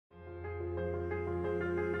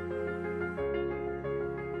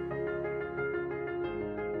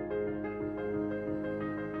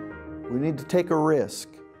We need to take a risk.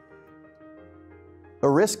 A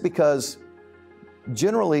risk because,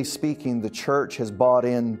 generally speaking, the church has bought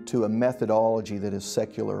into a methodology that is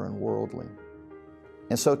secular and worldly.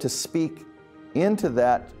 And so to speak into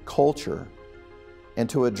that culture and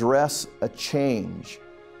to address a change,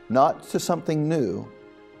 not to something new,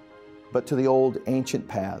 but to the old ancient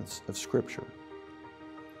paths of Scripture,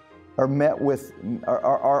 are met with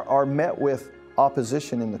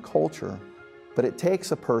opposition in the culture. But it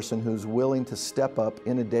takes a person who's willing to step up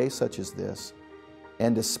in a day such as this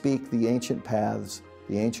and to speak the ancient paths,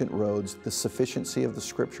 the ancient roads, the sufficiency of the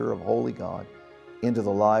Scripture of Holy God into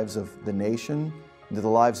the lives of the nation, into the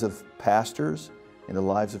lives of pastors, into the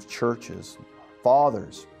lives of churches,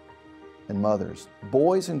 fathers and mothers,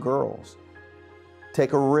 boys and girls.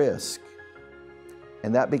 Take a risk.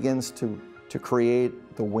 And that begins to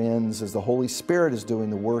create the winds as the Holy Spirit is doing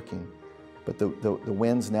the working. But the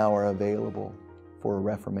winds now are available for a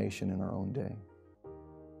reformation in our own day.